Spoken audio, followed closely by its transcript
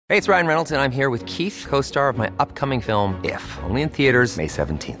Hey, it's Ryan Reynolds, and I'm here with Keith, co-star of my upcoming film, If, only in theaters May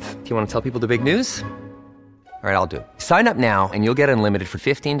 17th. Do you want to tell people the big news? All right, I'll do it. Sign up now and you'll get unlimited for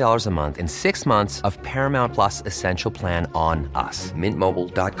 $15 a month and 6 months of Paramount Plus Essential Plan on us.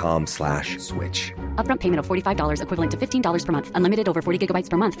 MintMobile.com/switch. Upfront payment of $45 equivalent to $15 per month. Unlimited over 40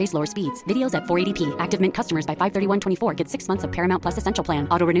 gigabytes per month. Face lower speeds. Videos at 480p. Active Mint customers by 531.24 get 6 months of Paramount Plus Essential Plan.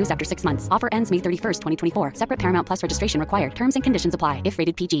 Auto renews after 6 months. Offer ends May 31st, 2024. Separate Paramount Plus registration required. Terms and conditions apply if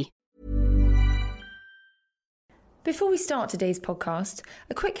rated PG. Before we start today's podcast,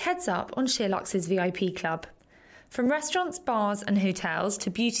 a quick heads up on SheerLuxe's VIP Club. From restaurants, bars and hotels to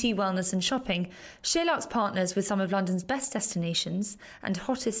beauty, wellness and shopping, SheerLuxe partners with some of London's best destinations and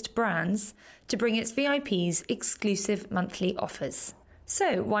hottest brands to bring its VIPs exclusive monthly offers.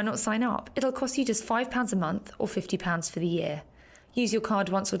 So why not sign up? It'll cost you just £5 a month or £50 for the year. Use your card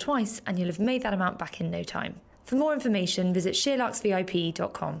once or twice and you'll have made that amount back in no time. For more information, visit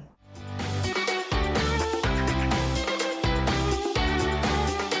SheerLuxeVIP.com.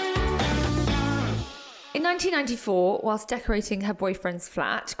 In 1994, whilst decorating her boyfriend's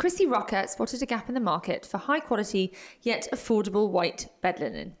flat, Chrissy Rucker spotted a gap in the market for high-quality yet affordable white bed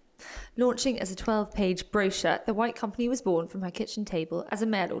linen. Launching as a 12-page brochure, the White Company was born from her kitchen table as a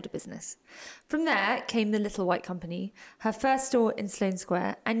mail order business. From there came the Little White Company, her first store in Sloane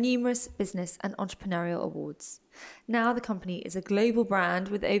Square, and numerous business and entrepreneurial awards. Now the company is a global brand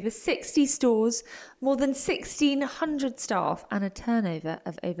with over 60 stores, more than 1,600 staff, and a turnover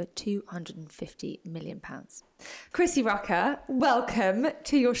of over £250 million. Chrissy Rucker, welcome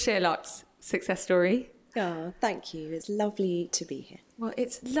to your SheerLuxe success story. Oh, thank you. It's lovely to be here. Well,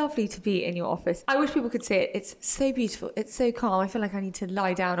 it's lovely to be in your office. I wish people could see it. It's so beautiful. It's so calm. I feel like I need to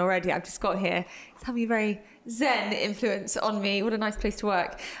lie down already. I've just got here. It's having a very zen influence on me. What a nice place to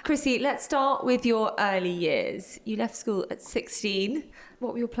work. Chrissy, let's start with your early years. You left school at 16.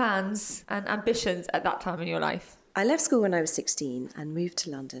 What were your plans and ambitions at that time in your life? I left school when I was 16 and moved to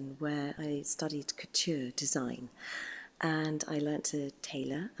London, where I studied couture design. And I learnt to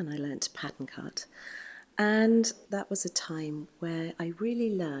tailor and I learnt to pattern cut. And that was a time where I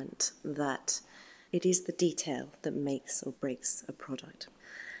really learnt that it is the detail that makes or breaks a product.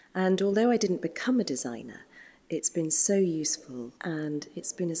 And although I didn't become a designer, it's been so useful and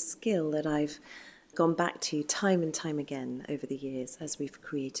it's been a skill that I've gone back to time and time again over the years as we've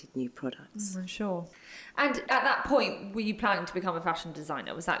created new products. I'm sure. And at that point, were you planning to become a fashion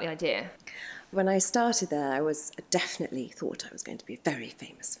designer? Was that the idea? When I started there, I definitely thought I was going to be a very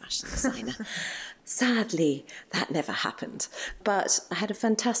famous fashion designer. Sadly, that never happened. But I had a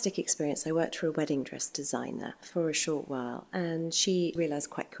fantastic experience. I worked for a wedding dress designer for a short while, and she realised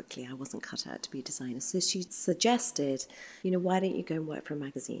quite quickly I wasn't cut out to be a designer. So she suggested, why don't you go and work for a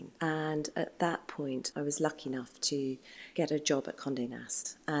magazine? And at that point, I was lucky enough to get a job at Condé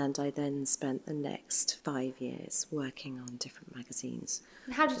Nast. And I then spent the next 5 years working on different magazines.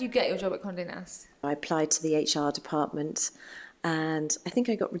 How did you get your job at Condé Nast? I applied to the HR department and I think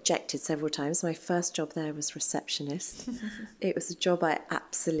I got rejected several times. My first job there was receptionist. It was a job I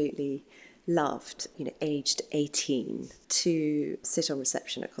absolutely loved, aged 18. To sit on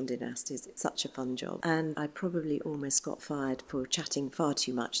reception at Condé Nast is such a fun job. And I probably almost got fired for chatting far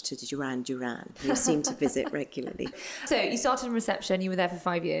too much to Duran Duran, who seemed to visit regularly. So you started in reception, you were there for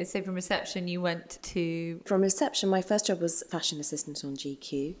 5 years. So from reception you went to... From reception, my first job was fashion assistant on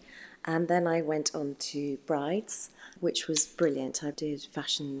GQ. And then I went on to Brides, which was brilliant. I did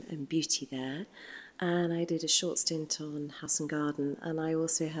fashion and beauty there. And I did a short stint on House and Garden. And I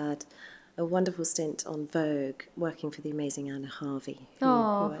also had a wonderful stint on Vogue, working for the amazing Anna Harvey, who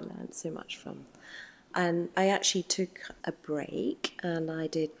I learned so much from. And I actually took a break and I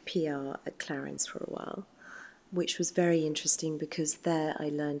did PR at Clarins for a while, which was very interesting because there I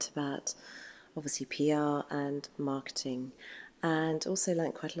learned about, obviously, PR and marketing, and also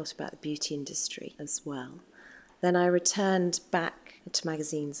learnt quite a lot about the beauty industry as well. Then I returned back to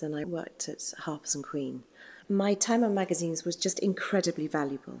magazines and I worked at Harper's and Queen. My time on magazines was just incredibly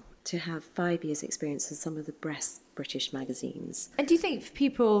valuable to have 5 years' experience in some of the best British magazines. And do you think for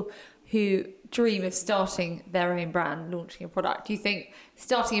people who dream of starting their own brand, launching a product, do you think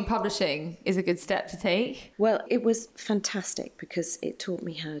starting in publishing is a good step to take? Well, it was fantastic because it taught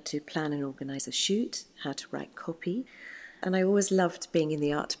me how to plan and organise a shoot, how to write copy. And I always loved being in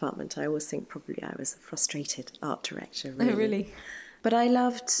the art department. I always think probably I was a frustrated art director, really. Oh, really? But I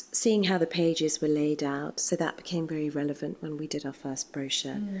loved seeing how the pages were laid out, so that became very relevant when we did our first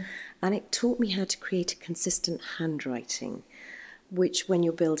brochure. And it taught me how to create a consistent handwriting, which when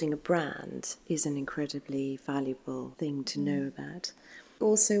you're building a brand is an incredibly valuable thing to know about.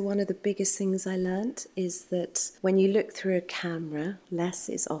 Also, one of the biggest things I learnt is that when you look through a camera, less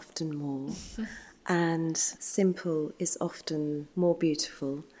is often more, and simple is often more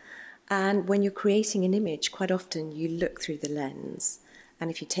beautiful. And when you're creating an image, quite often you look through the lens, and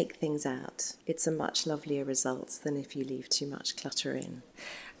if you take things out, it's a much lovelier result than if you leave too much clutter in.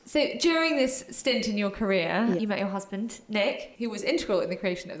 So during this stint in your career, you met your husband, Nick, who was integral in the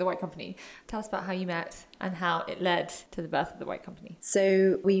creation of The White Company. Tell us about how you met and how it led to the birth of The White Company.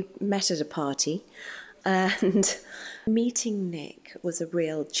 So we met at a party, and meeting Nick was a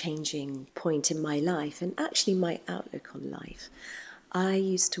real changing point in my life and actually my outlook on life. I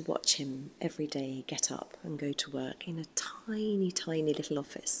used to watch him every day get up and go to work in a tiny, tiny little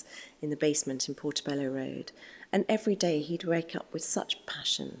office in the basement in Portobello Road. And every day he'd wake up with such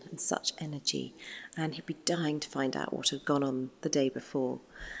passion and such energy, and he'd be dying to find out what had gone on the day before.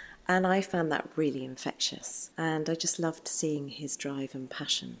 And I found that really infectious. And I just loved seeing his drive and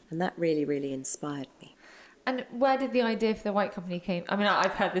passion. And that really, really inspired me. And where did the idea for The White Company came? I mean,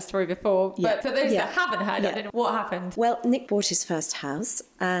 I've heard this story before, but for those that haven't heard it, what happened? Well, Nick bought his first house,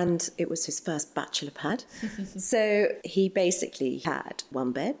 and it was his first bachelor pad. So he basically had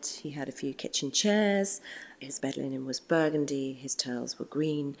one bed, he had a few kitchen chairs, his bed linen was burgundy, his tiles were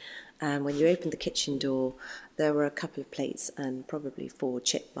green, and when you opened the kitchen door, there were a couple of plates and probably 4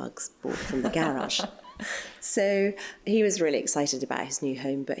 chip mugs bought from the garage. So he was really excited about his new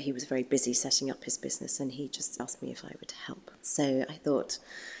home, but he was very busy setting up his business, and he just asked me if I would help. So I thought,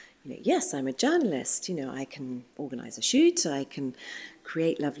 yes, I'm a journalist. I can organise a shoot, I can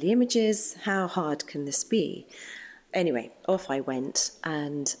create lovely images. How hard can this be? Anyway, off I went,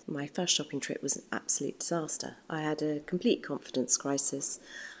 and my first shopping trip was an absolute disaster. I had a complete confidence crisis.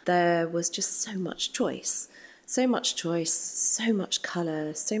 There was just so much choice, so much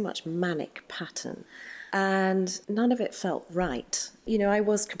colour, so much manic pattern. And none of it felt right. I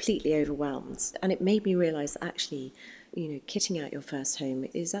was completely overwhelmed. And it made me realise that actually, kitting out your first home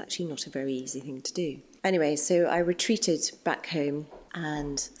is actually not a very easy thing to do. Anyway, so I retreated back home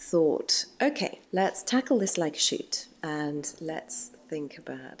and thought, okay, let's tackle this like a shoot and let's think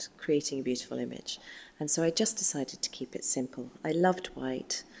about creating a beautiful image. And so I just decided to keep it simple. I loved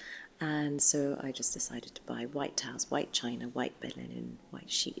white. And so I just decided to buy white towels, white china, white bed linen,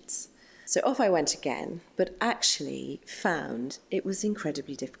 white sheets. So off I went again, but actually found it was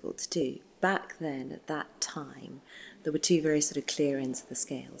incredibly difficult to do. Back then, at that time, there were 2 very sort of clear ends of the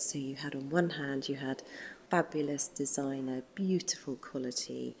scale. So you had on one hand, you had fabulous designer, beautiful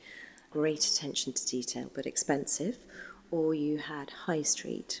quality, great attention to detail, but expensive. Or you had high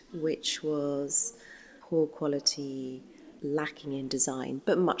street, which was poor quality, lacking in design,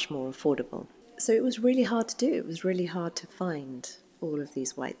 but much more affordable. So it was really hard to do. It was really hard to find all of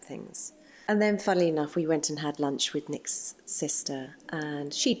these white things. And then, funnily enough, we went and had lunch with Nick's sister,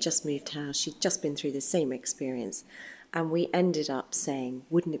 and she'd just moved house. She'd just been through the same experience. And we ended up saying,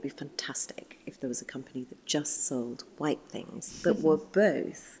 wouldn't it be fantastic if there was a company that just sold white things that were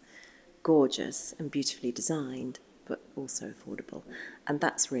both gorgeous and beautifully designed, but also affordable? And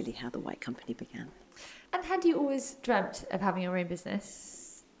that's really how The White Company began. And had you always dreamt of having your own business?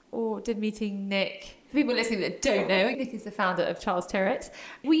 Or did meeting Nick, for people listening that don't know, Nick is the founder of Charles Tyrwhitt.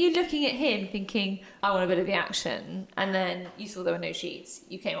 Were you looking at him thinking, I want a bit of the action, and then you saw there were no sheets,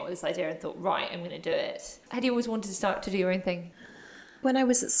 you came up with this idea and thought, right, I'm going to do it? Had you always wanted to start to do your own thing? When I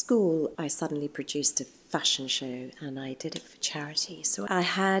was at school, I suddenly produced a fashion show, and I did it for charity. So I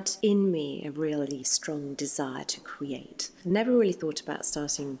had in me a really strong desire to create. Never really thought about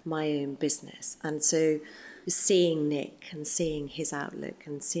starting my own business. And so seeing Nick and seeing his outlook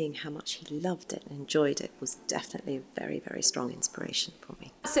and seeing how much he loved it and enjoyed it was definitely a very, very strong inspiration for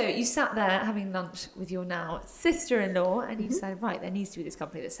me. So you sat there having lunch with your now sister-in-law and you decided, right, there needs to be this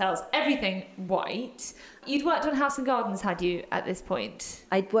company that sells everything white. You'd worked on House and Gardens, had you, at this point?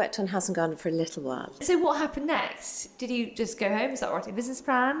 I'd worked on House and Garden for a little while. So what happened next? Did you just go home and start writing a business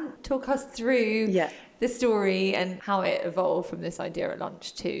plan? Talk us through the story and how it evolved from this idea at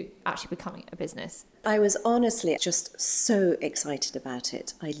lunch to actually becoming a business. I was honestly just so excited about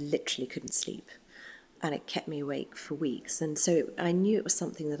it. I literally couldn't sleep. And it kept me awake for weeks. And so I knew it was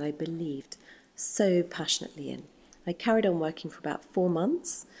something that I believed so passionately in. I carried on working for about 4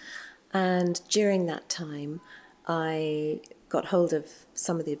 months. And during that time, I got hold of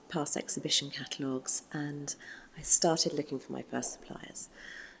some of the past exhibition catalogues and I started looking for my first suppliers.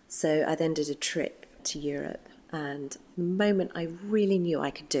 So I then did a trip to Europe, and the moment I really knew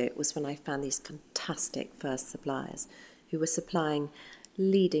I could do it was when I found these fantastic first suppliers who were supplying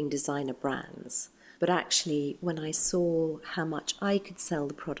leading designer brands. But actually, when I saw how much I could sell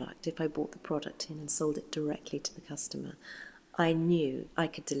the product if I bought the product in and sold it directly to the customer, I knew I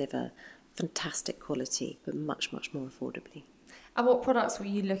could deliver fantastic quality, but much, much more affordably. And what products were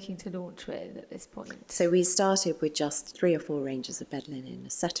you looking to launch with at this point? So we started with just 3 or 4 ranges of bed linen, a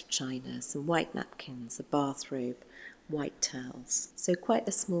set of china, some white napkins, a bathrobe, white towels. So quite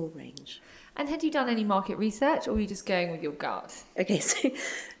a small range. And had you done any market research, or were you just going with your gut? Okay, so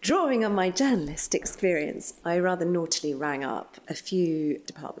drawing on my journalist experience, I rather naughtily rang up a few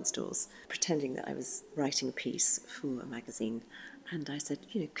department stores, pretending that I was writing a piece for a magazine. And I said,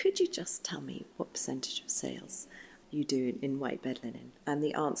 could you just tell me what percentage of sales you do in white bed linen? And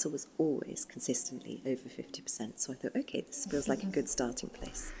the answer was always consistently over 50%. So I thought, okay, this feels like a good starting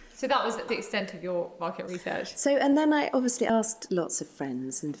place. So that was the extent of your market research. So, and then I obviously asked lots of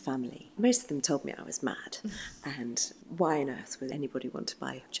friends and family. Most of them told me I was mad. And why on earth would anybody want to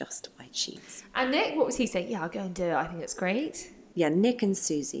buy just white sheets? And Nick, what was he saying? Yeah, I'll go and do it. I think it's great. Yeah, Nick and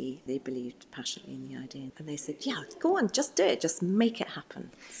Susie, they believed passionately in the idea. And they said, yeah, go on, just do it. Just make it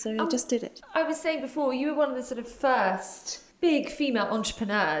happen. So I just did it. I was saying before, you were one of the sort of first big female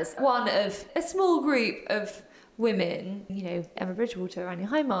entrepreneurs, one of a small group of women, Emma Bridgewater, Annie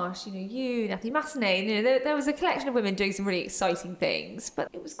Highmarsh, you, Natalie Massenet, there was a collection of women doing some really exciting things, but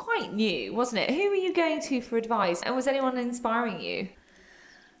it was quite new, wasn't it? Who were you going to for advice, and was anyone inspiring you?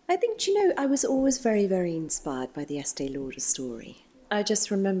 I think, I was always very, very inspired by the Estee Lauder story. I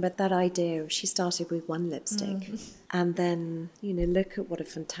just remembered that idea. She started with one lipstick. And then, look at what a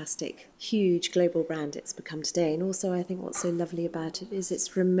fantastic, huge global brand it's become today. And also, I think what's so lovely about it is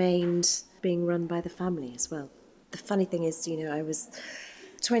it's remained being run by the family as well. The funny thing is, I was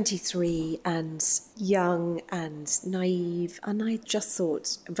 23 and young and naive, and I just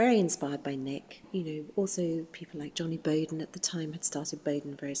thought, very inspired by Nick. Also people like Johnny Bowden at the time had started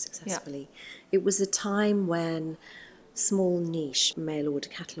Bowden very successfully. Yeah. It was a time when small niche mail order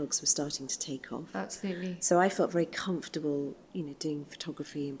catalogues were starting to take off. Absolutely. So I felt very comfortable, doing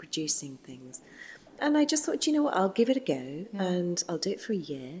photography and producing things. And I just thought, what, I'll give it a go, and I'll do it for a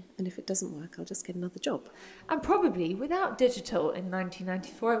year, and if it doesn't work, I'll just get another job. And probably without digital in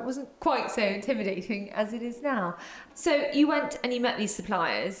 1994, it wasn't quite so intimidating as it is now. So you went and you met these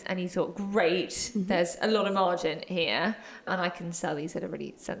suppliers, and you thought, great, there's a lot of margin here, and I can sell these at a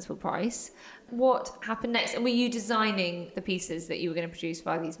really sensible price. What happened next? And were you designing the pieces that you were going to produce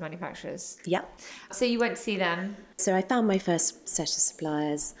by these manufacturers? Yeah. So you went to see them? So I found my first set of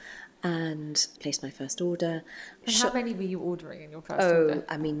suppliers and placed my first order. And how many were you ordering in your first order?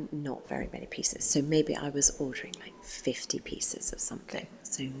 I mean, not very many pieces. So maybe I was ordering like 50 pieces of something. Okay.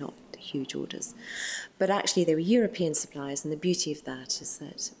 So not huge orders. But actually they were European suppliers, and the beauty of that is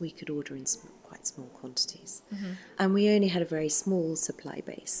that we could order in quite small quantities. And we only had a very small supply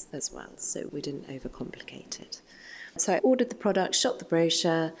base as well, so we didn't overcomplicate it. So I ordered the product, shot the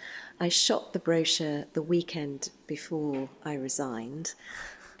brochure. I shot the brochure the weekend before I resigned.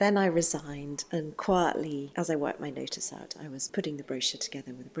 Then I resigned, and quietly, as I worked my notice out, I was putting the brochure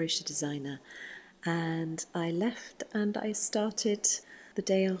together with a brochure designer, and I left, and I started the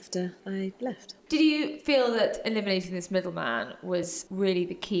day after I left. Did you feel that eliminating this middleman was really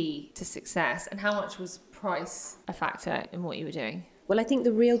the key to success, and how much was price a factor in what you were doing? Well, I think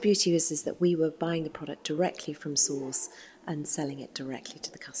the real beauty is that we were buying the product directly from source and selling it directly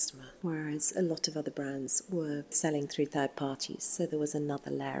to the customer, whereas a lot of other brands were selling through third parties, so there was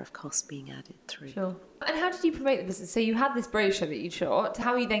another layer of cost being added through. Sure. And how did you promote the business? So you had this brochure that you shot.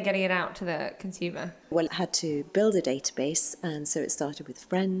 How are you then getting it out to the consumer? Well, I had to build a database, and so it started with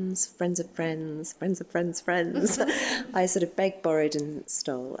friends, friends of friends, friends of friends' friends. I sort of begged, borrowed and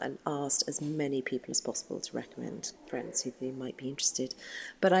stole and asked as many people as possible to recommend friends who they might be interested.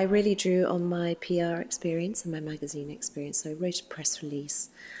 But I really drew on my PR experience and my magazine experience. So I wrote a press release,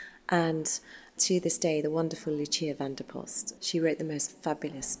 and to this day, the wonderful Lucia van der Post, she wrote the most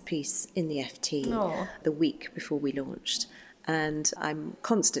fabulous piece in the FT the week before we launched. And I'm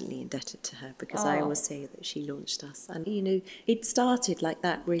constantly indebted to her because I always say that she launched us. And, it started like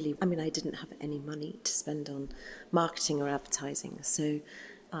that, really. I mean, I didn't have any money to spend on marketing or advertising. So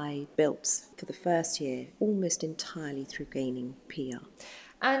I built, for the first year, almost entirely through gaining PR.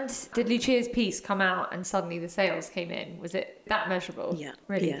 And did Lucia's piece come out and suddenly the sales came in? Was it that measurable? Yeah.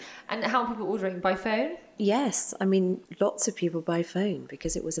 Really? Yeah. And how are people ordering? By phone? Yes. I mean, lots of people by phone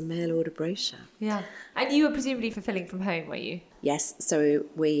because it was a mail order brochure. Yeah. And you were presumably fulfilling from home, were you? Yes. So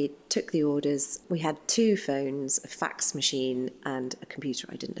we took the orders. We had 2 phones, a fax machine and a computer.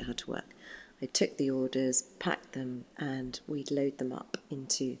 I didn't know how to work. I took the orders, packed them, and we'd load them up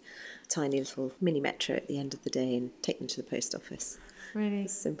into a tiny little mini metro at the end of the day and take them to the post office. Really?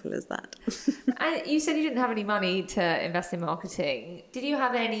 As simple as that. And you said you didn't have any money to invest in marketing. Did you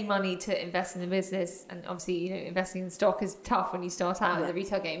have any money to invest in the business? And obviously, investing in stock is tough when you start out in the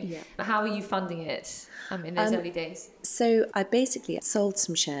retail game. Yeah. But how were you funding it in those early days? So I basically sold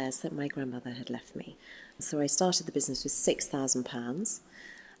some shares that my grandmother had left me. So I started the business with £6,000,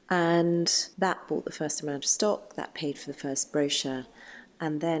 and that bought the first amount of stock, that paid for the first brochure,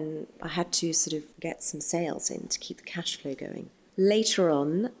 and then I had to sort of get some sales in to keep the cash flow going. Later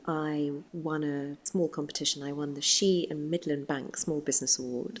on, I won a small competition. I won the She and Midland Bank Small Business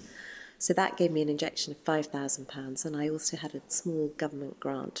Award. So that gave me an injection of £5,000, and I also had a small government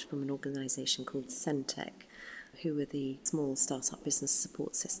grant from an organisation called Centec, who were the small start-up business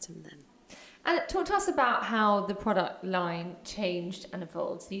support system then. And talk to us about how the product line changed and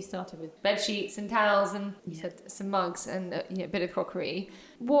evolved. So you started with bed sheets and towels, and you said some mugs and a bit of crockery.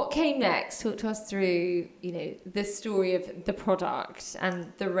 What came next? Talk to us through the story of the product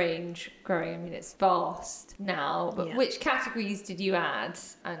and the range growing. I mean, it's vast now, but which categories did you add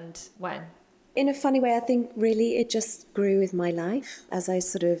and when? In a funny way, I think really it just grew with my life. As I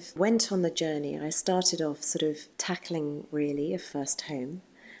sort of went on the journey, I started off sort of tackling really a first home,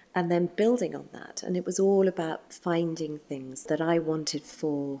 and then building on that. And it was all about finding things that I wanted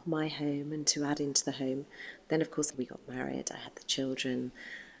for my home and to add into the home. Then, of course, we got married. I had the children.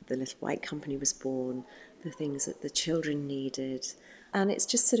 The Little White Company was born. The things that the children needed. And it's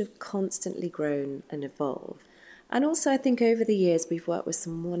just sort of constantly grown and evolved. And also, I think over the years, we've worked with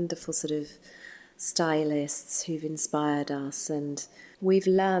some wonderful sort of stylists who've inspired us, and we've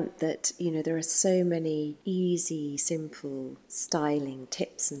learnt that there are so many easy, simple styling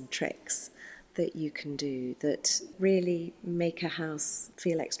tips and tricks that you can do that really make a house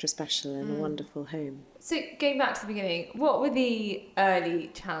feel extra special and a wonderful home. So going back to the beginning, what were the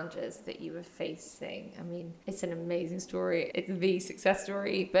early challenges that you were facing? I mean, it's an amazing story. It's the success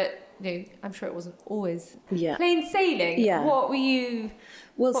story, but I'm sure it wasn't always plain sailing. Yeah. What were you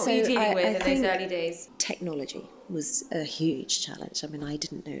dealing with in those early days? Technology was a huge challenge. I mean, I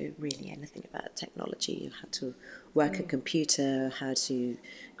didn't know really anything about technology. You had to work a computer, how to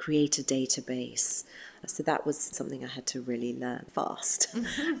create a database. So that was something I had to really learn fast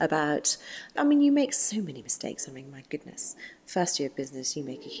about. I mean, you make so many mistakes. I mean, my goodness. First year of business, you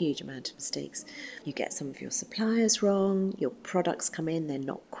make a huge amount of mistakes. You get some of your suppliers wrong. Your products come in, they're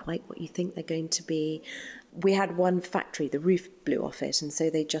not quite what you think they're going to be. We had one factory, the roof blew off it, and so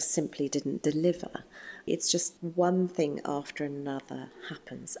they just simply didn't deliver. It's just one thing after another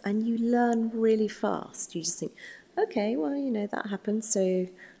happens, and you learn really fast. You just think, okay, well, that happens, so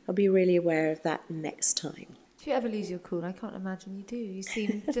I'll be really aware of that next time. Do you ever lose your cool? I can't imagine you do. You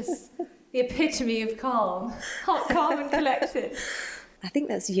seem just the epitome of calm, calm and collected. I think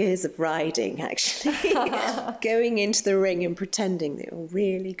that's years of riding, actually. Going into the ring and pretending that you're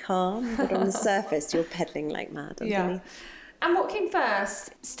really calm, but on the surface you're pedaling like mad underneath. And what came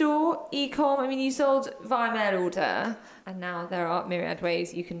first? Store, e-com? I mean, you sold via mail order, and now there are myriad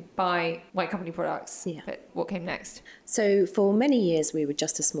ways you can buy White Company products. Yeah. But what came next? So for many years we were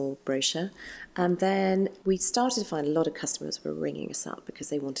just a small brochure, and then we started to find a lot of customers were ringing us up because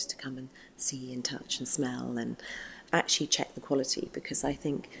they wanted to come and see and touch and smell and actually check the quality, because I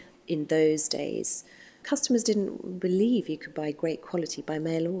think in those days customers didn't believe you could buy great quality by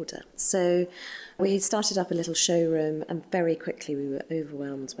mail order. So we started up a little showroom, and very quickly we were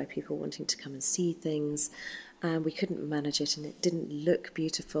overwhelmed by people wanting to come and see things, and we couldn't manage it and it didn't look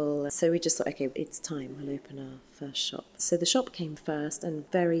beautiful. So we just thought, okay, it's time, we'll open our first shop. So the shop came first, and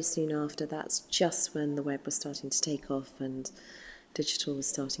very soon after, that's just when the web was starting to take off and digital was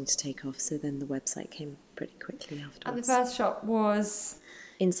starting to take off. So then the website came pretty quickly afterwards. And the first shop was?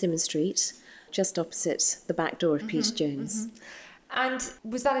 In Symonds Street, just opposite the back door of Peter Jones. And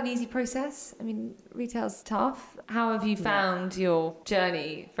was that an easy process? I mean, retail's tough. How have you found your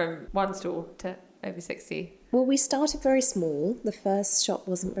journey from one store to over 60? Well, we started very small. The first shop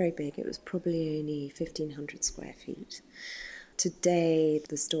wasn't very big. It was probably only 1,500 square feet. Today,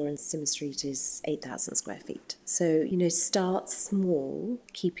 the store in Symonds Street is 8,000 square feet. So, start small,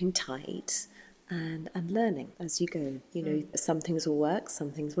 keeping tight, and learning as you go. Some things will work, some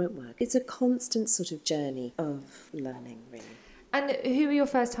things won't work. It's a constant sort of journey of learning, really. And who were your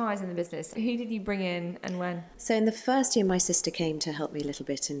first hires in the business? Who did you bring in and when? So in the first year, my sister came to help me a little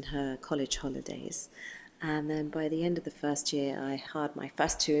bit in her college holidays. And then by the end of the first year, I hired my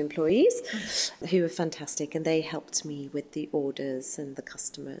first 2 employees who were fantastic, and they helped me with the orders and the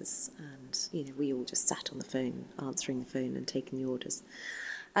customers. And, we all just sat on the phone, answering the phone and taking the orders.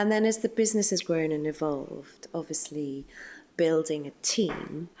 And then as the business has grown and evolved, obviously building a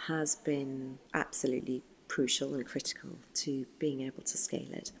team has been absolutely crucial and critical to being able to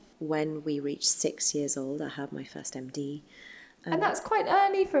scale it. When we reached 6 years old, I had my first MD. And that's quite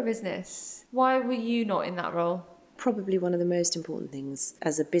early for a business. Why were you not in that role? Probably one of the most important things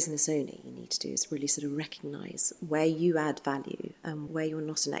as a business owner you need to do is really sort of recognise where you add value and where you're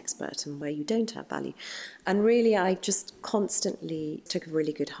not an expert and where you don't add value. And really, I just constantly took a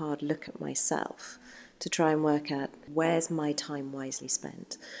really good hard look at myself to try and work out where's my time wisely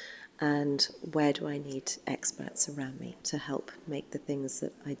spent and where do I need experts around me to help make the things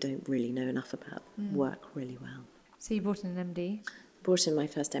that I don't really know enough about work really well. So you brought in an MD? Brought in my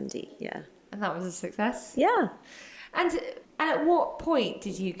first MD, yeah. And that was a success? Yeah. And at what point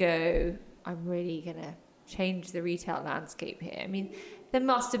did you go, I'm really going to change the retail landscape here? I mean, there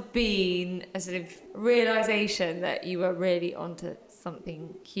must have been a sort of realisation that you were really onto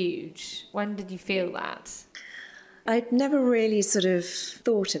something huge. When did you feel that? I'd never really sort of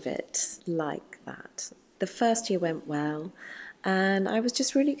thought of it like that. The first year went well, and I was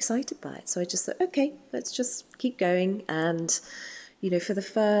just really excited by it. So I just thought, okay, let's just keep going. And for the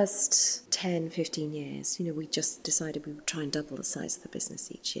first 10, 15 years, we just decided we would try and double the size of the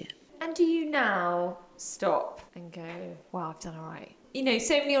business each year. And do you now stop and go, wow, I've done all right?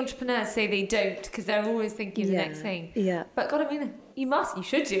 So many entrepreneurs say they don't because they're always thinking of the next thing. Yeah. But God, you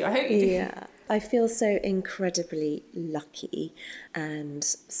should do. I hope you do. Yeah. I feel so incredibly lucky and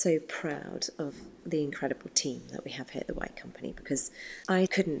so proud of the incredible team that we have here at The White Company, because I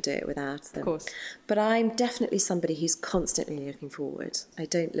couldn't do it without them. Of course. But I'm definitely somebody who's constantly looking forward. I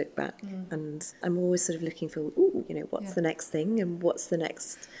don't look back. And I'm always sort of looking for, what's the next thing and what's the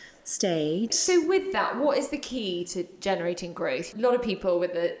next stage. So with that, what is the key to generating growth? A lot of people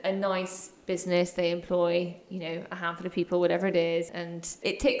with a nice business, they employ, a handful of people, whatever it is, and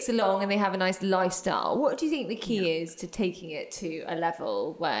it ticks along and they have a nice lifestyle. What do you think the key is to taking it to a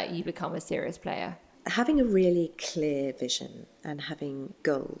level where you become a serious player? Having a really clear vision and having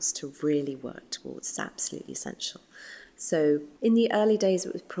goals to really work towards is absolutely essential. So in the early days,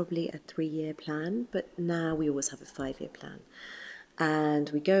 it was probably a 3-year plan, but now we always have a 5-year plan.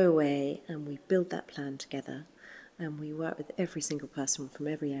 And we go away and we build that plan together, and we work with every single person from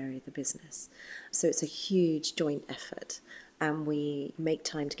every area of the business. So it's a huge joint effort, and we make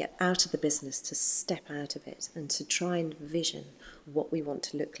time to get out of the business, to step out of it, and to try and vision what we want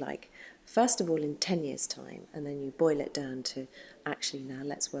to look like. First of all, in 10 years' time, and then you boil it down to, actually, now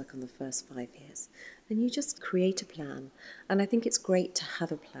let's work on the first 5 years. And you just create a plan. And I think it's great to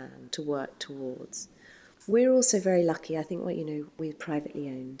have a plan to work towards. We're also very lucky, I think, we're privately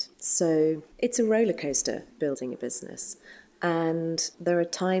owned. So it's a roller coaster building a business. And there are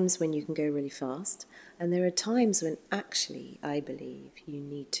times when you can go really fast. And there are times when actually, I believe, you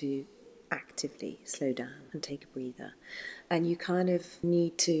need to actively slow down and take a breather. And you kind of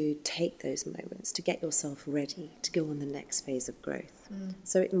need to take those moments to get yourself ready to go on the next phase of growth.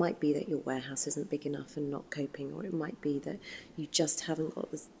 So it might be that your warehouse isn't big enough and not coping, or it might be that you just haven't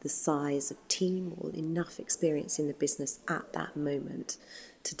got the size of team or enough experience in the business at that moment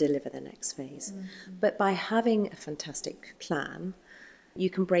to deliver the next phase. But by having a fantastic plan, you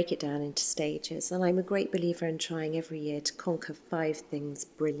can break it down into stages. And I'm a great believer in trying every year to conquer 5 things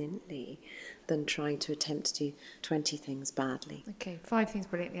brilliantly than trying to attempt to do 20 things badly. Okay, 5 things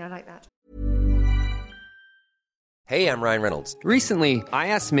brilliantly. I like that. Hey, I'm Ryan Reynolds. Recently, I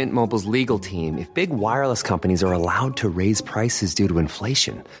asked Mint Mobile's legal team if big wireless companies are allowed to raise prices due to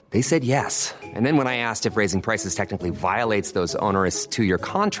inflation. They said yes. And then when I asked if raising prices technically violates those onerous 2-year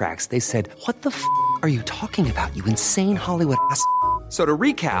contracts, they said, "What the f*** are you talking about, you insane Hollywood ass?" So to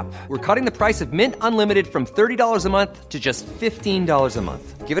recap, we're cutting the price of Mint Unlimited from $30 a month to just $15 a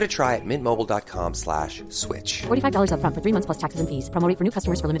month. Give it a try at mintmobile.com/switch. $45 up front for 3 months plus taxes and fees. Promo rate for new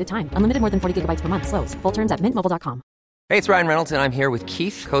customers for limited time. Unlimited more than 40 gigabytes per month. Slows full terms at mintmobile.com. Hey, it's Ryan Reynolds, and I'm here with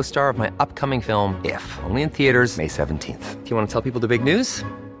Keith, co-star of my upcoming film, If, only in theaters May 17th. Do you want to tell people the big news?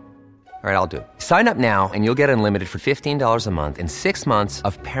 All right, I'll do it. Sign up now and you'll get unlimited for $15 a month and 6 months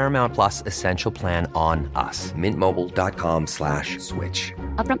of Paramount Plus Essential Plan on us. mintmobile.com/switch.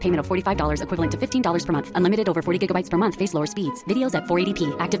 Upfront payment of $45 equivalent to $15 per month. Unlimited over 40 gigabytes per month. Face lower speeds. Videos at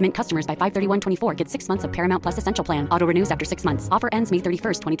 480p. Active Mint customers by 531.24 get 6 months of Paramount Plus Essential Plan. Auto renews after 6 months. Offer ends May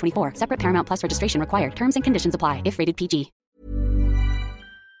 31st, 2024. Separate Paramount Plus registration required. Terms and conditions apply if rated PG.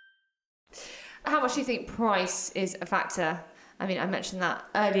 How much do you think price is a factor? I mean, I mentioned that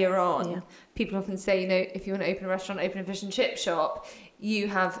earlier on. Yeah. People often say, if you want to open a restaurant, open a fish and chip shop, you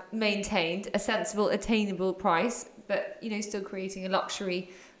have maintained a sensible, attainable price, but, still creating a luxury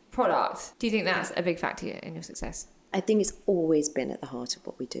product. Do you think that's a big factor in your success? I think it's always been at the heart of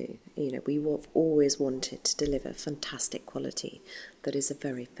what we do. You know, we've always wanted to deliver fantastic quality that is a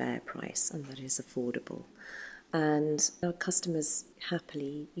very fair price and that is affordable. And our customers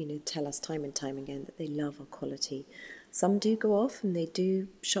happily, you know, tell us time and time again that they love our quality. Some do go off and they do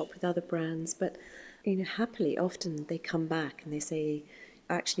shop with other brands, but, you know, happily, often they come back and they say,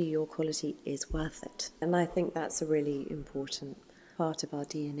 actually, your quality is worth it. And I think that's a really important part of our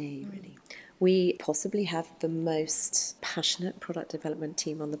DNA, really. We possibly have the most passionate product development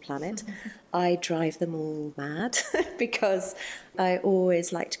team on the planet. I drive them all mad because I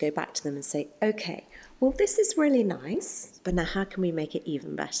always like to go back to them and say, okay, well, this is really nice, but now how can we make it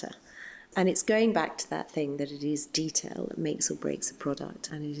even better? And it's going back to that thing that it is detail that makes or breaks a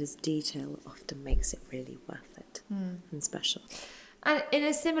product, and it is detail that often makes it really worth it and special. And in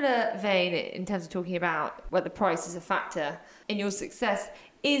a similar vein, in terms of talking about whether price is a factor in your success,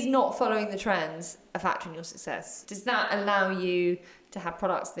 is not following the trends a factor in your success? Does that allow you to have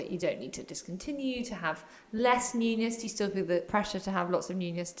products that you don't need to discontinue, to have less newness? Do you still feel the pressure to have lots of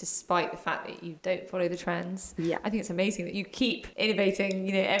newness despite the fact that you don't follow the trends? Yeah. I think it's amazing that you keep innovating,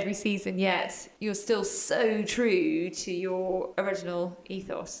 you know, every season, yet you're still so true to your original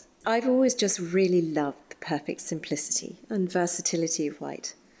ethos. I've always just really loved the perfect simplicity and versatility of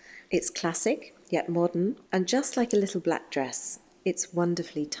white. It's classic, yet modern, and just like a little black dress, it's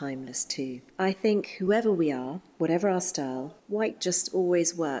wonderfully timeless too. I think whoever we are, whatever our style, white just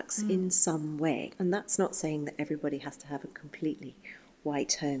always works in some way. And that's not saying that everybody has to have a completely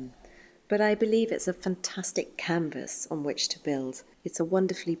white home. But I believe it's a fantastic canvas on which to build. It's a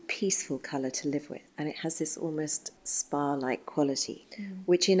wonderfully peaceful colour to live with, and it has this almost spa-like quality,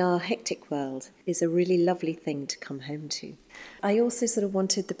 which in our hectic world is a really lovely thing to come home to. I also sort of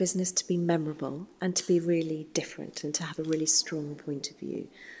wanted the business to be memorable and to be really different and to have a really strong point of view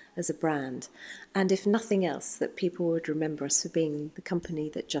as a brand. And if nothing else, that people would remember us for being the company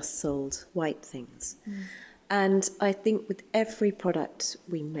that just sold white things. And I think with every product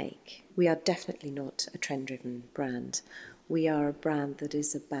we make, we are definitely not a trend-driven brand. We are a brand that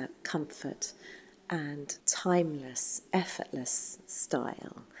is about comfort and timeless, effortless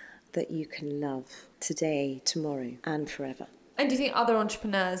style that you can love today, tomorrow, and forever. And do you think other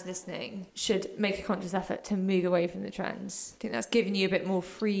entrepreneurs listening should make a conscious effort to move away from the trends? Do you think that's given you a bit more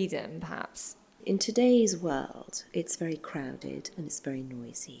freedom, perhaps? In today's world, it's very crowded and it's very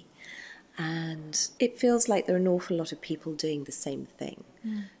noisy. And it feels like there are an awful lot of people doing the same thing.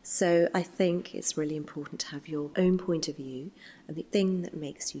 So I think it's really important to have your own point of view and the thing that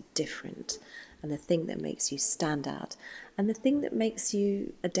makes you different and the thing that makes you stand out and the thing that makes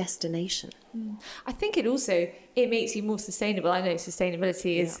you a destination. I think it makes you more sustainable. I know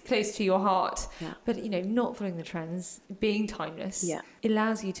sustainability is close to your heart, but, you know, not following the trends, being timeless, it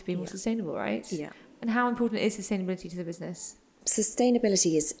allows you to be more sustainable, right? Yeah. And how important is sustainability to the business?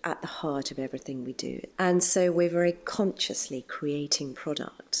 Sustainability is at the heart of everything we do. And so we're very consciously creating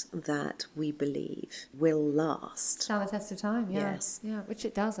product that we believe will last. Stand the test of time, Yes. Yeah, which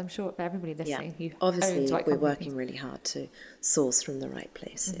it does, I'm sure, for everybody listening. Who Obviously, owns white we're companies. working really hard to source from the right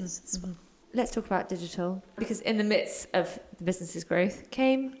places as well. Let's talk about digital, because in the midst of the business's growth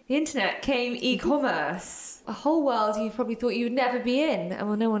came the internet, came e-commerce. A whole world you probably thought you would never be in,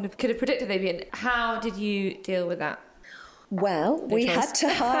 and no one could have predicted they'd be in. How did you deal with that? Well, we had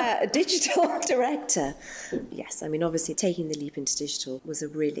to hire a digital director. Yes, I mean, obviously taking the leap into digital was a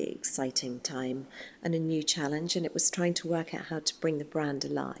really exciting time and a new challenge, and it was trying to work out how to bring the brand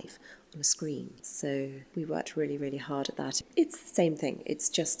alive on a screen. So we worked really, really hard at that. It's the same thing. It's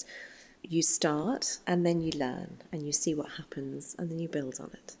just you start and then you learn and you see what happens and then you build on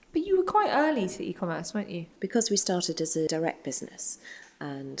it. But you were quite early to e-commerce, weren't you? Because we started as a direct business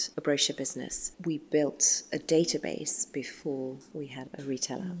and a brochure business, we built a database before we had a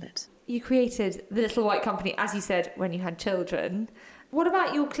retail outlet. You created the Little White Company, as you said, when you had children. What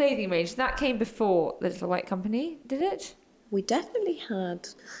about your clothing range? That came before the Little White Company, did it? We definitely had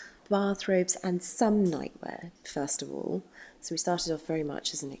bathrobes and some nightwear, first of all. So we started off very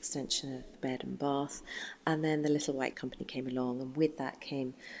much as an extension of bed and bath. And then the Little White Company came along, and with that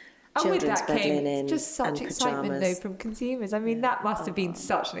came children's bed linen just such and excitement, pyjamas. though, from consumers. I mean, that must have been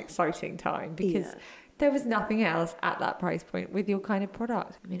such an exciting time because there was nothing else at that price point with your kind of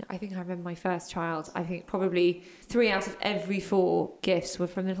product. I mean, I think I remember my first child. I think probably 3 out of every 4 gifts were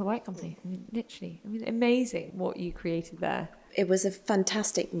from the Little White Company. I mean, literally. I mean, amazing what you created there. It was a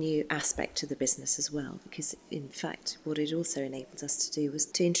fantastic new aspect to the business as well, because in fact, what it also enabled us to do was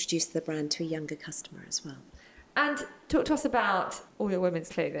to introduce the brand to a younger customer as well. And talk to us about all your women's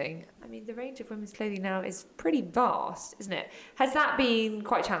clothing. I mean, the range of women's clothing now is pretty vast, isn't it? Has that been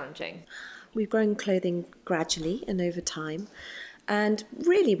quite challenging? We've grown clothing gradually and over time. And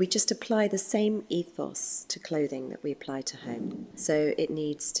really, we just apply the same ethos to clothing that we apply to home. So it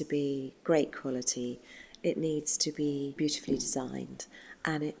needs to be great quality, it needs to be beautifully designed,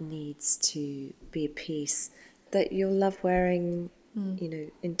 and it needs to be a piece that you'll love wearing,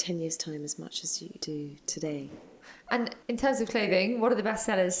 in 10 years' time as much as you do today. And in terms of clothing, what are the best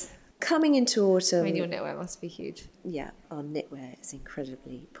sellers? Coming into autumn... I mean, your knitwear must be huge. Yeah, our knitwear is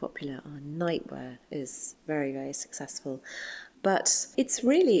incredibly popular. Our nightwear is very, very successful. But it's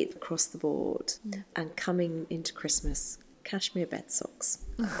really across the board. And coming into Christmas, cashmere bed socks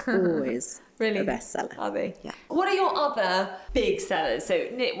are always really? a bestseller. Are they? Yeah. What are your other big sellers? So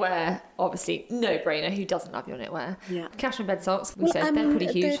knitwear, obviously, no-brainer. Who doesn't love your knitwear? Yeah. Cashmere bed socks, we said, they're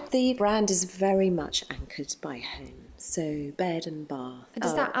pretty huge. The brand is very much anchored by home. So bed and bath. And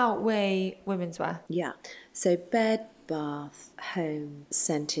does that outweigh women's wear? Yeah. So bed, bath, home,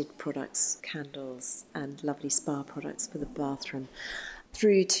 scented products, candles, and lovely spa products for the bathroom,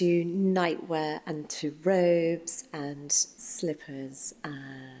 through to nightwear and to robes and slippers,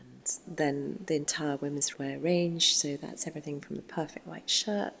 and then the entire women's wear range. So that's everything from the perfect white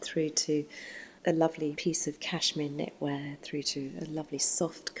shirt through to a lovely piece of cashmere knitwear, through to a lovely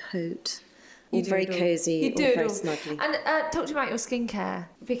soft coat. All very cosy, all very snuggly. And talk to me about your skincare,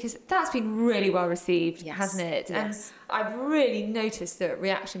 because that's been really well received, hasn't it? Yes. And I've really noticed the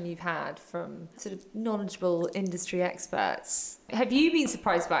reaction you've had from sort of knowledgeable industry experts. Have you been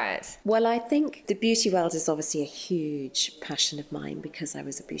surprised by it? Well, I think the beauty world is obviously a huge passion of mine because I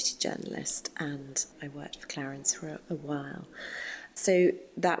was a beauty journalist and I worked for Clarins for a while. So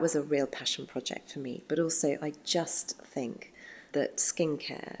that was a real passion project for me. But also I just think that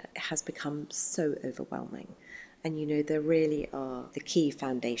skincare has become so overwhelming. And, there really are the key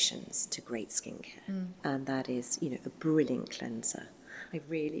foundations to great skincare. And that is, a brilliant cleanser. I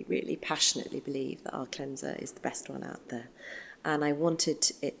really, really passionately believe that our cleanser is the best one out there. And I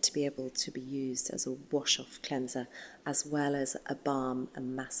wanted it to be able to be used as a wash-off cleanser, as well as a balm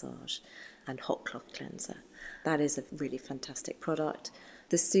and massage and hot cloth cleanser. That is a really fantastic product.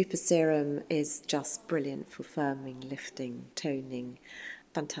 The Super Serum is just brilliant for firming, lifting, toning.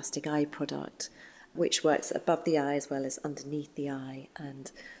 Fantastic eye product, which works above the eye as well as underneath the eye.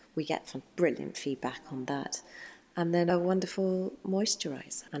 And we get some brilliant feedback on that. And then a wonderful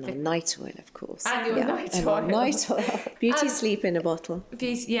moisturiser. And our night oil, of course. And your night oil. And our night oil. Beauty sleep in a bottle.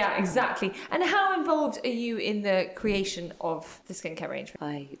 Yeah, exactly. And how involved are you in the creation of the skincare range?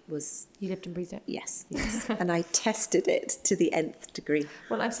 You lived and breathed it? Yes. And I tested it to the nth degree.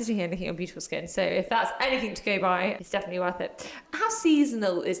 Well, I'm sitting here looking at beautiful skin, so if that's anything to go by, it's definitely worth it. How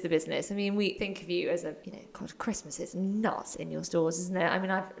seasonal is the business? I mean, we think of you as God, Christmas is nuts in your stores, isn't it? I mean,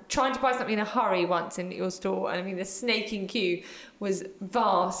 I've tried to buy something in a hurry once in your store, and I mean, the snaking queue was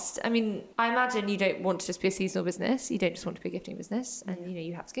vast. I mean, I imagine you don't want to just be a seasonal business. You don't just want to be a gifting business. And,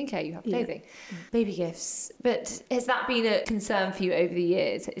 you have skincare, you have clothing, baby gifts. But has that been a concern for you over the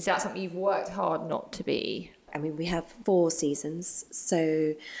years? Is that something you've worked hard not to be? I mean, we have 4 seasons.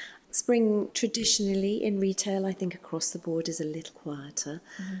 So spring traditionally in retail, I think across the board is a little quieter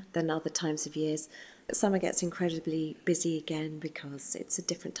than other times of years. Summer gets incredibly busy again because it's a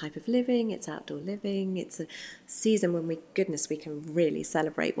different type of living, it's outdoor living, it's a season when we can really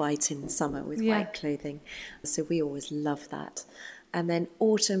celebrate white in summer with white clothing. So we always love that. And then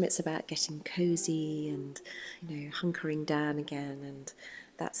autumn, it's about getting cosy and, hunkering down again, and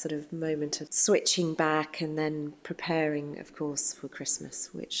that sort of moment of switching back and then preparing, of course, for Christmas,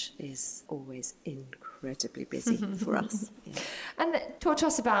 which is always incredibly busy for us. Yeah. And talk to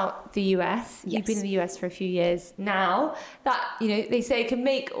us about the US. Yes. You've been in the US for a few years now. That, they say can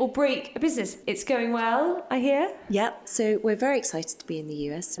make or break a business. It's going well, I hear. Yeah, so we're very excited to be in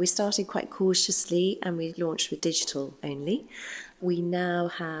the US. We started quite cautiously and we launched with digital only. We now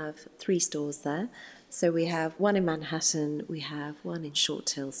have 3 stores there. So we have one in Manhattan, we have one in Short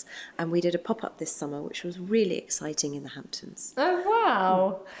Hills, and we did a pop-up this summer, which was really exciting in the Hamptons. Oh,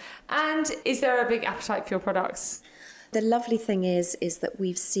 wow. And is there a big appetite for your products? The lovely thing is that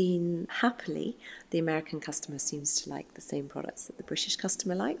we've seen, happily, the American customer seems to like the same products that the British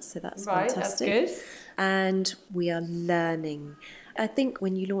customer likes, so that's fantastic. That's good. And we are learning. I think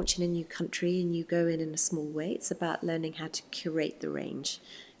when you launch in a new country and you go in a small way, it's about learning how to curate the range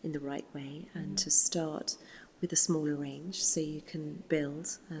in the right way and to start with a smaller range so you can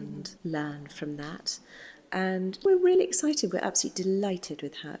build and learn from that. And we're really excited. We're absolutely delighted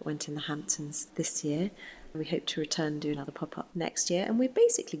with how it went in the Hamptons this year. We hope to return and do another pop-up next year. And we're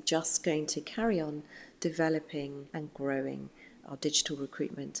basically just going to carry on developing and growing our digital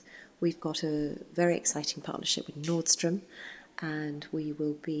recruitment. We've got a very exciting partnership with Nordstrom, and we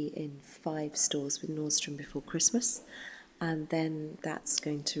will be in 5 stores with Nordstrom before Christmas, and then that's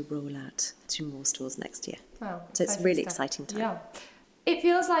going to roll out to more stores next year. Wow, so it's really exciting time. Yeah. It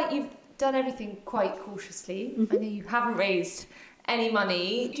feels like you've done everything quite cautiously. I know you haven't raised any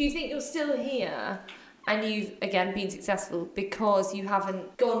money. Do you think you're still here and you've, again, been successful because you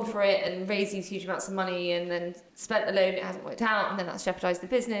haven't gone for it and raised these huge amounts of money and then spent the loan, it hasn't worked out, and then that's jeopardised the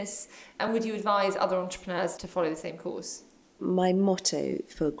business? And would you advise other entrepreneurs to follow the same course? My motto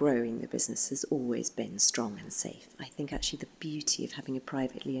for growing the business has always been strong and safe. I think actually the beauty of having a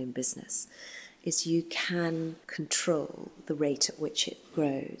privately owned business is you can control the rate at which it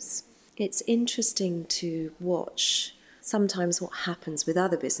grows. It's interesting to watch sometimes what happens with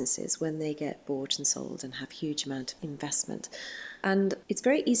other businesses when they get bought and sold and have huge amount of investment. And it's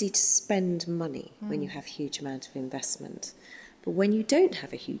very easy to spend money when you have huge amount of investment. But when you don't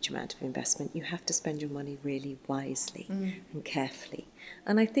have a huge amount of investment, you have to spend your money really wisely and carefully.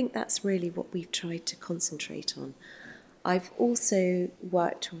 And I think that's really what we've tried to concentrate on. I've also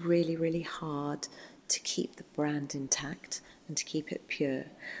worked really, really hard to keep the brand intact and to keep it pure.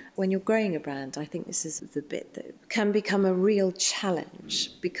 When you're growing a brand, I think this is the bit that can become a real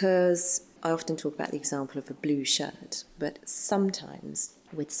challenge, because I often talk about the example of a blue shirt, but sometimes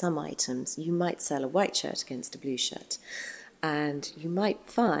with some items you might sell a white shirt against a blue shirt, and you might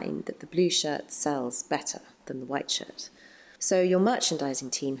find that the blue shirt sells better than the white shirt. So your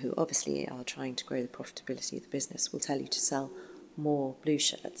merchandising team, who obviously are trying to grow the profitability of the business, will tell you to sell more blue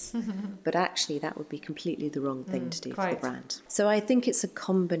shirts. But actually that would be completely the wrong thing to do for the brand. So I think it's a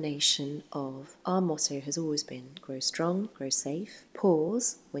combination of, our motto has always been grow strong, grow safe,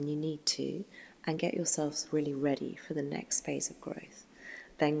 pause when you need to, and get yourselves really ready for the next phase of growth.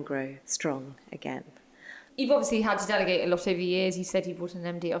 Then grow strong again. You've obviously had to delegate a lot over the years. You said you brought an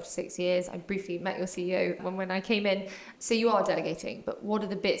MD after 6 years. I briefly met your CEO when I came in. So you are delegating, but what are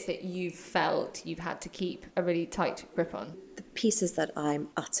the bits that you've felt you've had to keep a really tight grip on? The pieces that I'm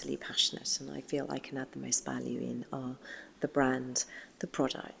utterly passionate and I feel I can add the most value in are the brand, the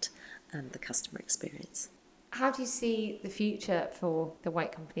product, and the customer experience. How do you see the future for the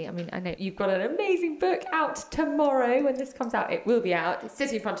White Company? I mean, I know you've got an amazing book out tomorrow. When this comes out, it will be out. It's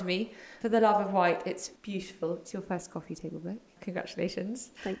sitting in front of me. For the Love of White. It's beautiful. It's your first coffee table book.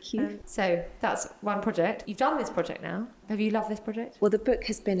 Congratulations. Thank you. So that's one project. You've done this project now. Have you loved this project? Well, the book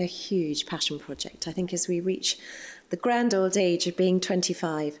has been a huge passion project. I think as we reach the grand old age of being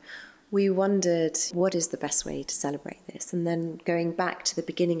 25, we wondered what is the best way to celebrate this? And then going back to the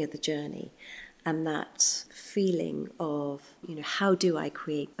beginning of the journey, and that feeling of, how do I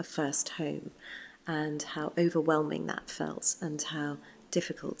create a first home, and how overwhelming that felt and how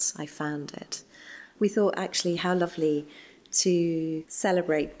difficult I found it. We thought actually how lovely to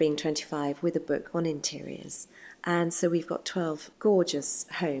celebrate being 25 with a book on interiors. And so we've got 12 gorgeous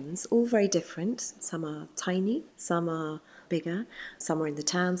homes, all very different. Some are tiny, some are bigger, some are in the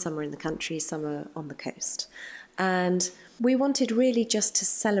town, some are in the country, some are on the coast. And we wanted really just to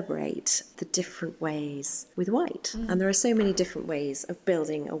celebrate the different ways with white. And there are so many different ways of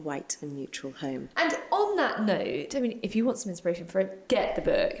building a white and neutral home. And on that note, I mean, if you want some inspiration for it, get the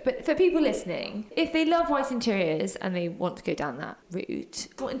book. But for people listening, if they love white interiors and they want to go down that route,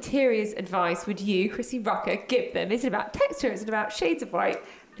 what interiors advice would you, Chrissy Rucker, give them? Is it about texture? Is it about shades of white?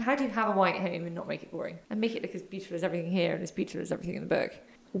 How do you have a white home and not make it boring? And make it look as beautiful as everything here and as beautiful as everything in the book?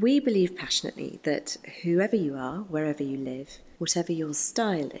 We believe passionately that whoever you are, wherever you live, whatever your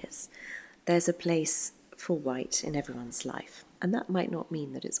style is, there's a place for white in everyone's life. And that might not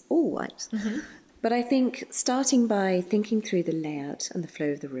mean that it's all white. But I think starting by thinking through the layout and the flow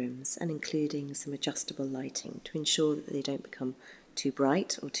of the rooms and including some adjustable lighting to ensure that they don't become too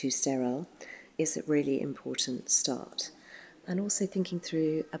bright or too sterile is a really important start. And also thinking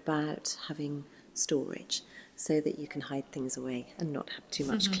through about having storage, so that you can hide things away and not have too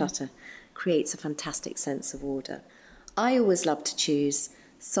much clutter, creates a fantastic sense of order. I always love to choose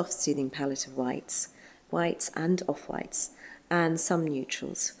soft, soothing palette of whites and off-whites, and some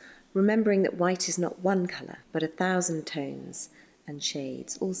neutrals, remembering that white is not one colour, but 1,000 tones and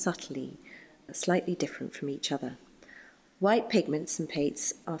shades, all subtly, slightly different from each other. White pigments and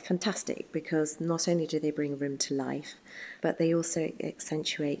paints are fantastic because not only do they bring a room to life, but they also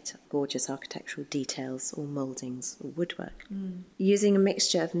accentuate gorgeous architectural details or mouldings or woodwork. Using a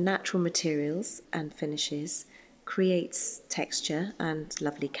mixture of natural materials and finishes creates texture and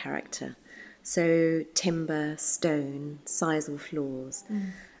lovely character. So timber, stone, sisal floors,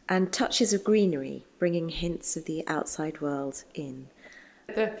 and touches of greenery, bringing hints of the outside world in.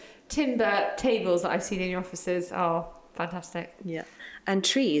 The timber tables that I've seen in your offices are fantastic. Yeah. And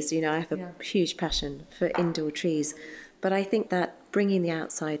trees, I have a huge passion for indoor trees. But I think that bringing the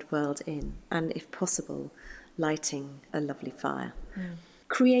outside world in, and if possible, lighting a lovely fire.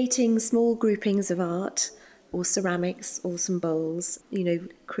 Creating small groupings of art or ceramics or some bowls,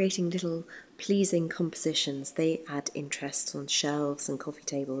 creating little pleasing compositions. They add interest on shelves and coffee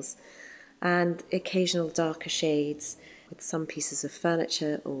tables. And occasional darker shades with some pieces of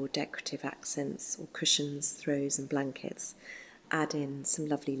furniture or decorative accents or cushions, throws and blankets add in some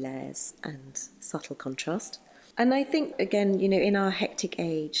lovely layers and subtle contrast. And I think, again, in our hectic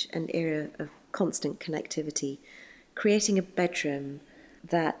age and era of constant connectivity, creating a bedroom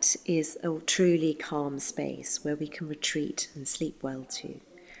that is a truly calm space where we can retreat and sleep well to.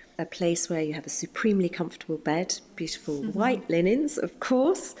 A place where you have a supremely comfortable bed, beautiful white linens, of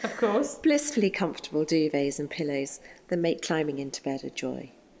course, blissfully comfortable duvets and pillows that make climbing into bed a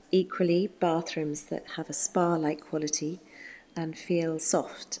joy. Equally, bathrooms that have a spa-like quality and feel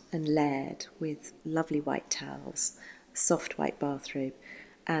soft and layered with lovely white towels, soft white bathrobe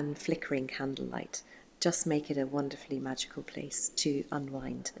and flickering candlelight. Just make it a wonderfully magical place to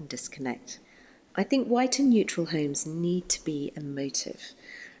unwind and disconnect. I think white and neutral homes need to be emotive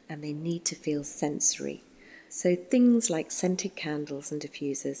and they need to feel sensory. So things like scented candles and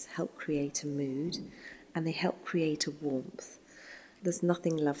diffusers help create a mood and they help create a warmth. There's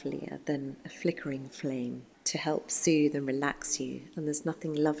nothing lovelier than a flickering flame to help soothe and relax you, and there's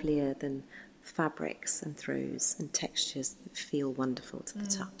nothing lovelier than fabrics and throws and textures that feel wonderful to the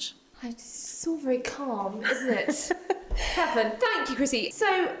touch. It's all very calm, isn't it? Heaven. Thank you, Chrissy.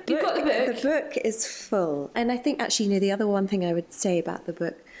 So, you've got the book. The book is full. And I think actually, the other one thing I would say about the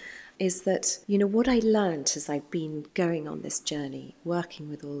book is that, what I learned as I've been going on this journey, working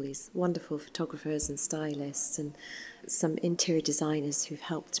with all these wonderful photographers and stylists and some interior designers who've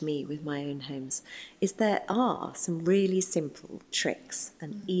helped me with my own homes, is there are some really simple tricks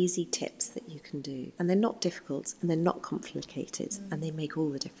and easy tips that you can do. And they're not difficult and they're not complicated and they make all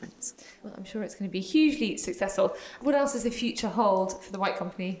the difference. Well, I'm sure it's going to be hugely successful. What else does the future hold for the White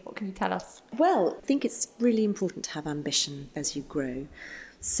Company? What can you tell us? Well, I think it's really important to have ambition as you grow.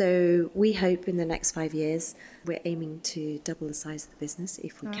 So we hope in the next 5 years we're aiming to double the size of the business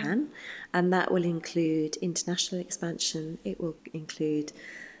if we can, and that will include international expansion. It will include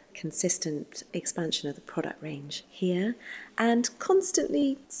consistent expansion of the product range here and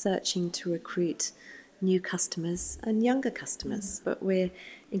constantly searching to recruit new customers and younger customers. But we're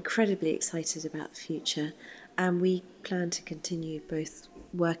incredibly excited about the future and we plan to continue both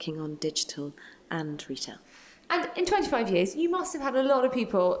working on digital and retail. And in 25 years, you must have had a lot of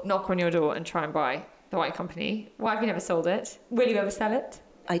people knock on your door and try and buy the White Company. Why have you never sold it? Will you ever sell it?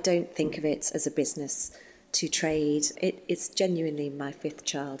 I don't think of it as a business to trade. It's genuinely my fifth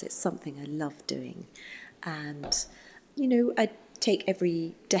child. It's something I love doing. And, I take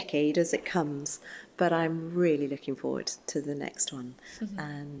every decade as it comes, but I'm really looking forward to the next one.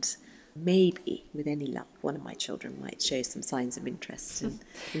 And maybe, with any luck, one of my children might show some signs of interest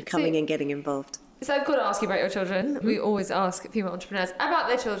in coming and getting involved. So I've got to ask you about your children. We always ask female entrepreneurs about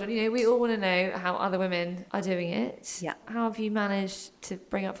their children. We all want to know how other women are doing it. Yeah. How have you managed to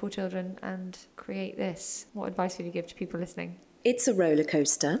bring up 4 children and create this? What advice would you give to people listening? It's a roller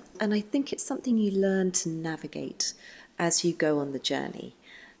coaster, and I think it's something you learn to navigate as you go on the journey.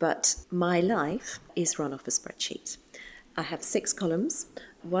 But my life is run off a spreadsheet. I have 6 columns,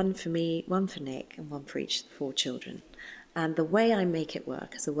 one for me, one for Nick, and one for each of the 4 children. And the way I make it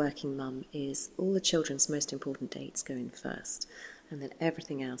work as a working mum is all the children's most important dates go in first, and then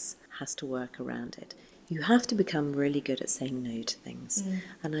everything else has to work around it. You have to become really good at saying no to things.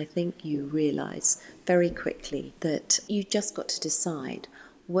 And I think you realise very quickly that you've just got to decide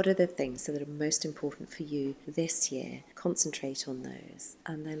what are the things that are most important for you this year, concentrate on those,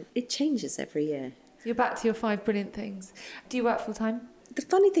 and then it changes every year. You're back to your 5 brilliant things. Do you work full time? The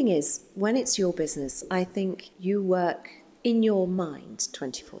funny thing is, when it's your business, I think you work in your mind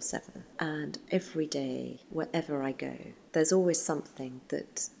 24/7, and every day, wherever I go, there's always something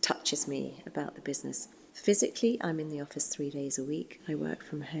that touches me about the business. Physically, I'm in the office 3 days a week. I work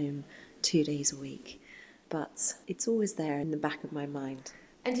from home 2 days a week, but it's always there in the back of my mind.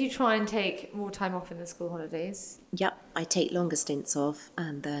 And do you try and take more time off in the school holidays? Yep, I take longer stints off,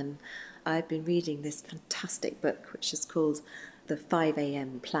 and then I've been reading this fantastic book which is called The 5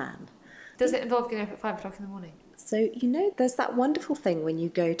 a.m. Plan. Does it involve getting up at 5 o'clock in the morning? So, there's that wonderful thing when you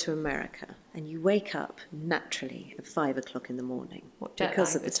go to America and you wake up naturally at 5 o'clock in the morning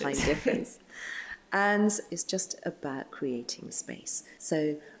because of the time difference. And it's just about creating space.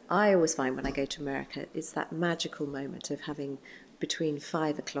 So I always find when I go to America, it's that magical moment of having between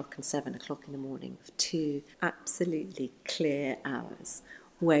 5 o'clock and 7 o'clock in the morning, 2 absolutely clear hours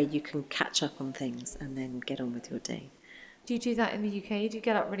where you can catch up on things and then get on with your day. Do you do that in the UK? Do you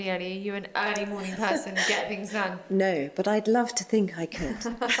get up really early? Are you an early morning person and get things done? No, but I'd love to think I could.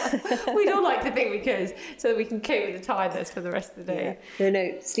 We'd all like to think we could, so that we can cope with the tiredness for the rest of the day. Yeah.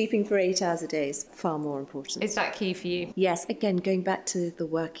 No, sleeping for 8 hours a day is far more important. Is that key for you? Yes, again, going back to the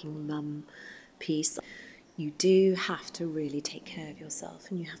working mum piece, you do have to really take care of yourself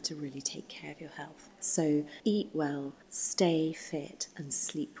and you have to really take care of your health. So eat well, stay fit and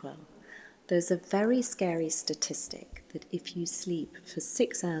sleep well. There's a very scary statistic that if you sleep for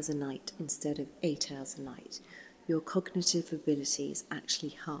 6 hours a night instead of 8 hours a night, your cognitive ability is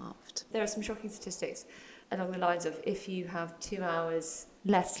actually halved. There are some shocking statistics along the lines of if you have 2 hours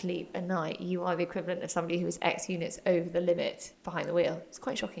less sleep a night, you are the equivalent of somebody who is X units over the limit behind the wheel. It's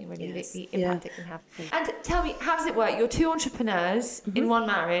quite shocking, really, Yes. the impact it can have. And tell me, how does it work? You're two entrepreneurs in one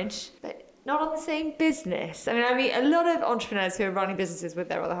marriage, but not on the same business. I mean, a lot of entrepreneurs who are running businesses with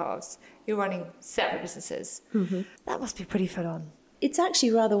their other halves, who are running separate businesses. That must be pretty full on. It's actually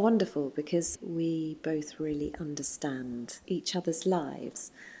rather wonderful because we both really understand each other's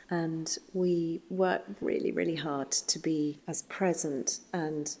lives and we work really, really hard to be as present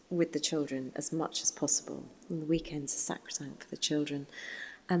and with the children as much as possible. And the weekends are sacrosanct for the children.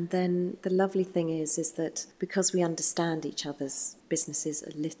 And then the lovely thing is that because we understand each other's businesses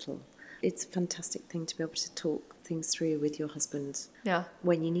a little, it's a fantastic thing to be able to talk things through with your husband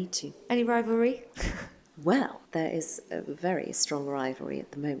when you need to. Any rivalry? Well, there is a very strong rivalry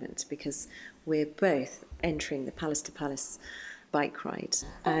at the moment because we're both entering the Palace to Palace bike ride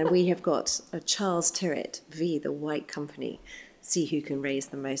and we have got a Charles Tyrwhitt v. the White Company, see who can raise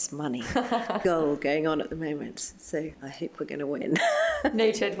the most money goal going on at the moment. So I hope we're going to win.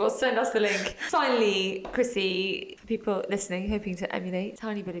 Noted. Well, send us the link. Finally, Chrissy, for people listening, hoping to emulate a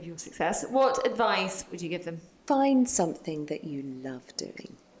tiny bit of your success, what advice would you give them? Find something that you love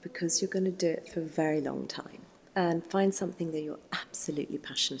doing because you're going to do it for a very long time. And find something that you're absolutely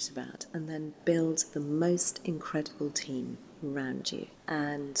passionate about and then build the most incredible team around you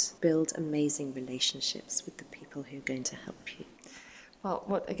and build amazing relationships with the people who are going to help you. Well,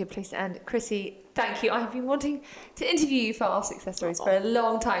 what a good place to end. Chrissy, thank you. I have been wanting to interview you for our success stories for a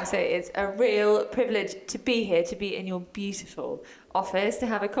long time, so it's a real privilege to be here, to be in your beautiful office, to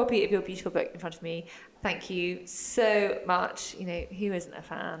have a copy of your beautiful book in front of me. Thank you so much. You know, who isn't a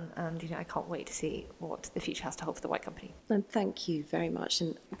fan? And, you know, I can't wait to see what the future has to hold for the White Company. And thank you very much.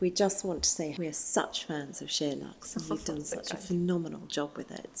 And we just want to say we are such fans of SheerLuxe and you've done such a phenomenal job with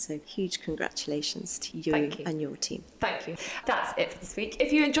it. So huge congratulations to you and your team. Thank you. That's it for this week.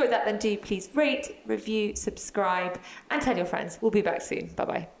 If you enjoyed that, then do please rate, review, subscribe, and tell your friends. We'll be back soon.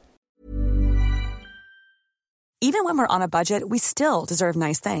 Bye-bye. Even when we're on a budget, we still deserve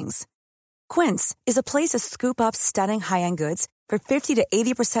nice things. Quince is a place to scoop up stunning high-end goods for 50 to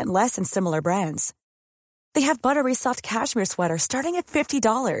 80% less than similar brands. They have buttery soft cashmere sweaters starting at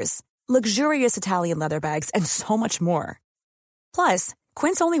 $50, luxurious Italian leather bags, and so much more. Plus,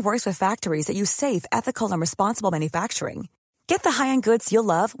 Quince only works with factories that use safe, ethical, and responsible manufacturing. Get the high-end goods you'll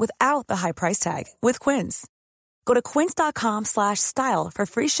love without the high price tag with Quince. Go to quince.com/style for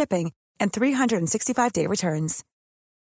free shipping and 365-day returns.